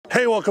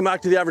Hey, welcome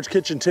back to The Average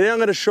Kitchen. Today I'm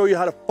gonna show you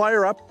how to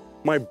fire up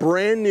my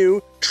brand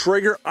new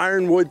Traeger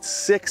Ironwood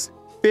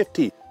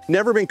 650.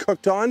 Never been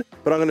cooked on,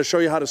 but I'm gonna show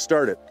you how to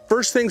start it.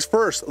 First things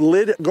first,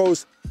 lid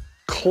goes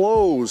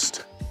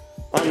closed.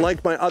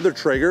 Unlike my other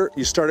Traeger,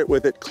 you start it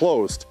with it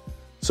closed.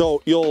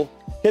 So you'll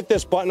hit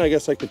this button, I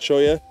guess I could show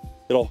you.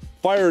 It'll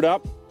fire it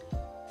up.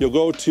 You'll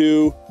go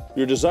to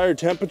your desired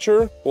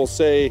temperature. We'll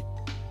say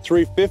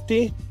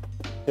 350,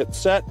 hit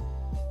set,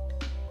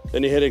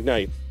 then you hit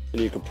ignite. And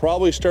you can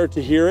probably start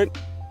to hear it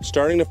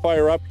starting to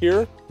fire up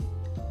here,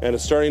 and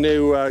it's starting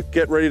to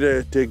get ready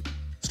to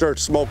start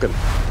smoking.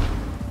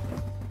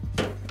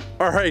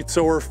 All right,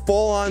 so we're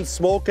full on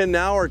smoking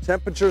now. Our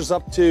temperature's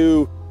up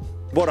to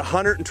about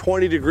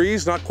 120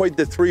 degrees, not quite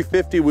the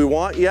 350 we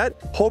want yet.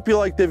 Hope you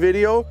liked the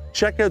video.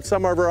 Check out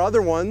some of our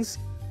other ones.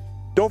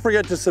 Don't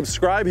forget to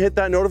subscribe, hit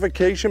that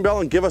notification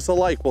bell, and give us a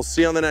like. We'll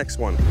see you on the next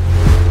one.